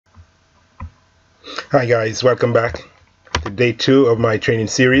Hi guys, welcome back to day 2 of my training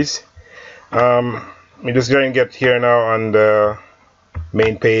series. I'm just going to get here now on the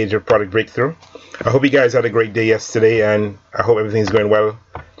main page of Product Breakthrough. I hope you guys had a great day yesterday, and I hope everything's going well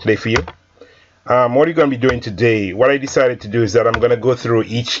today for you. What are you going to be doing today? What I decided to do is that I'm going to go through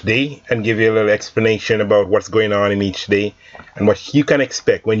each day and give you a little explanation about what's going on in each day and what you can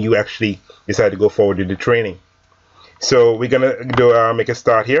expect when you actually decide to go forward with the training. So we're going to do make a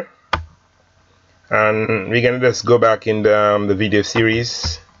start here. And we're going to just go back in the video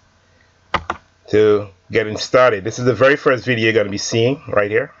series to getting started. This is the very first video you're going to be seeing right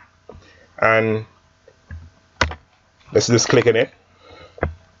here. And let's just click on it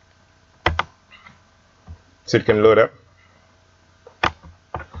so it can load up.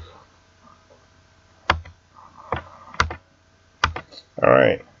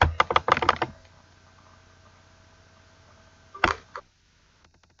 Alright.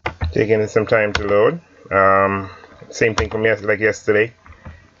 Taking some time to load. Same thing from like yesterday.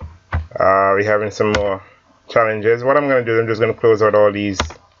 We're having some more challenges. What I'm going to do, I'm just going to close out all these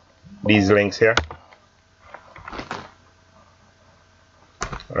links here.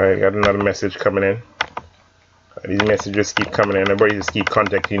 Alright, got another message coming in. These messages keep coming in. Everybody just keep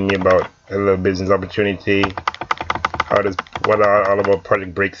contacting me about a little business opportunity. What are all about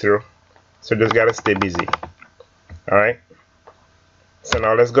Project Breakthrough. So just gotta stay busy. Alright. So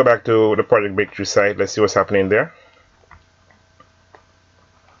now let's go back to the Project Breakthrough site. Let's see what's happening there.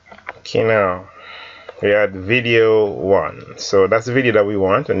 Okay, now we had video 1. So that's the video that we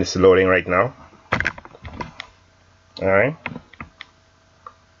want, and it's loading right now. Alright.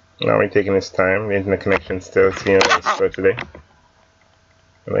 Now we're taking this time. The internet connection still seeing it's slow today. I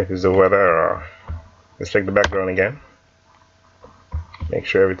don't know if it's the weather or let's check the background again. Make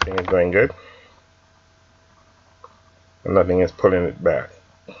sure everything is going good. And nothing is pulling it back.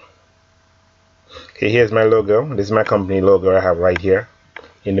 Okay, here's my logo. This is my company logo I have right here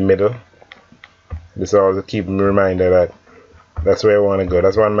in the middle. This always keep me reminder that that's where I want to go.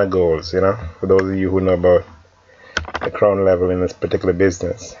 That's one of my goals, you know, for those of you who know about the crown level in this particular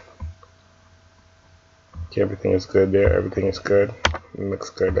business. Okay, everything is good there. Everything is good. It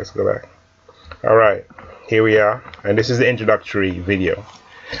looks good. Let's go back. Alright, here we are. And this is the introductory video.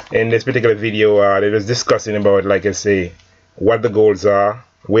 In this particular video, they're just discussing about, like I say, what the goals are,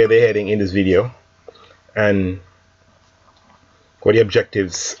 where they're heading in this video, and what the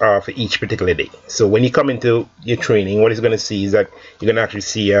objectives are for each particular day. So when you come into your training, what you're going to see is that you're going to actually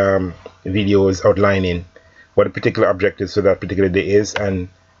see videos outlining what the particular objectives for that particular day is and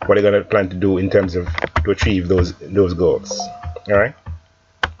what they're going to plan to do in terms of to achieve those goals. All right.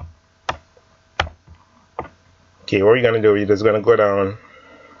 Okay, what we're going to do, we're just going to go down.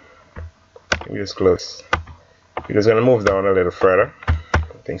 We just close. We're just going to move down a little further. I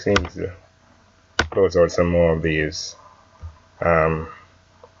think we need to close out some more of these.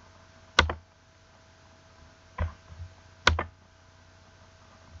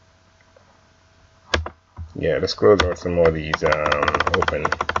 Yeah, let's close out some more of these open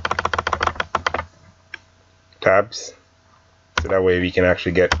tabs, so that way we can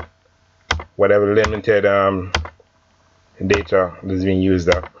actually get whatever limited data that's being used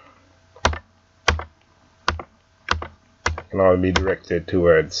up can all be directed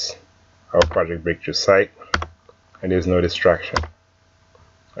towards our Project Breakthrough site, and there's no distraction.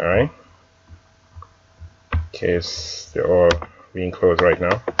 Alright. Okay, they're all being closed right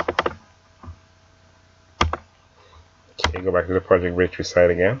now. Okay, go back to the Project Breakthrough site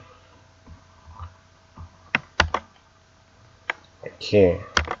again. Okay.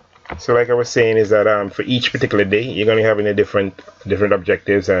 So like I was saying is that for each particular day you're going to be having a different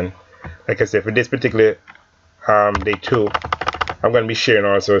objectives, and like I said, for this particular day 2, I'm going to be sharing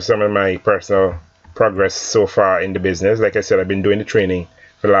also some of my personal progress so far in the business. Like I said, I've been doing the training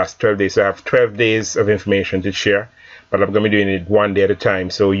for the last 12 days, so I have 12 days of information to share, but I'm going to be doing it one day at a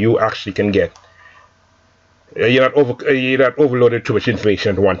time, so you actually can get you're not overloaded too much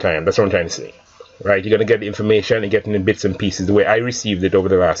information at one time. That's what I'm trying to say, right? You're going to get the information and getting in bits and pieces the way I received it over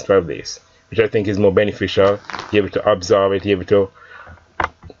the last 12 days, which I think is more beneficial. You're able to absorb it, you're able to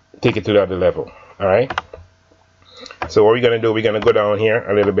take it to the other level. All right. So what we're going to do, we're going to go down here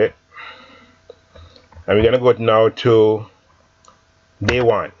a little bit, and we're going to go now to day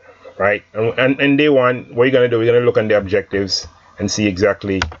 1, right? And day 1, what you're going to do, we're going to look on the objectives and see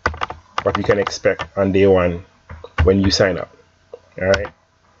exactly what we can expect on day 1 when you sign up. All right.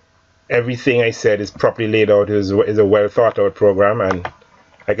 Everything I said is properly laid out, is a well thought out program, and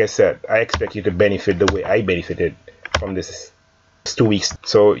like I said, I expect you to benefit the way I benefited from this 2 weeks.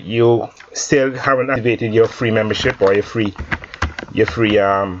 So you still haven't activated your free membership or your free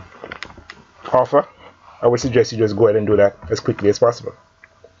offer, I would suggest you just go ahead and do that as quickly as possible.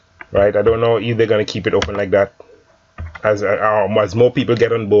 Right? I don't know if they're going to keep it open like that. As more people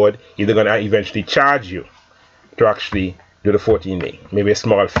get on board, if they're going to eventually charge you to actually do the 14-day. Maybe a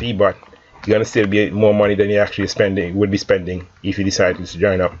small fee, but you're going to still be more money than you actually would be spending if you decide to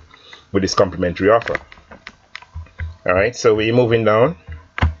join up with this complimentary offer. Alright, so we're moving down,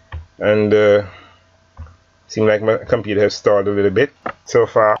 and seems like my computer has stalled a little bit. So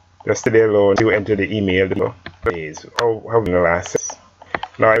far, just today alone, you enter the email. How in the last?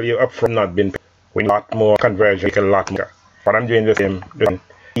 Now you're up for not been with a lot more conversion, a lot more. What I'm doing the same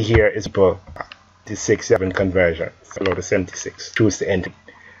here is people 6-7 conversions, below the 76. Choose to enter.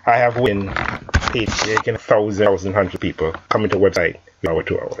 I have win page taking 1,100 people coming to the website in over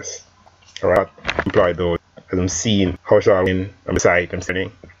 2 hours. Alright, employ those as I'm seeing how it's all in on the site I'm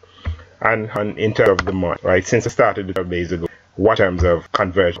sending. And in terms of the month, right? Since I started the 12 days ago, what terms of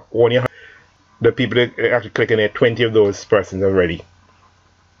conversion? Only the people that actually clicking it, 20 of those persons already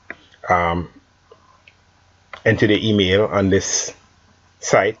enter the email on this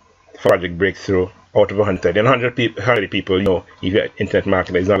site, Project Breakthrough, out of 130. And 100 people, you know, if you're internet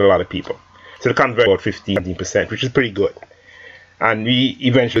marketer, is not a lot of people. So the convert about 15%, which is pretty good. And we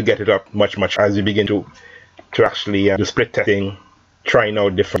eventually get it up much as we begin to actually do split testing, trying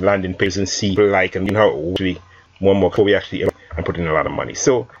out different landing pages and see like and how actually more and more before we actually and put in a lot of money.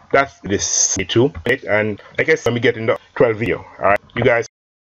 So that's this too. And like I said, when we get in the 12 video, alright, you guys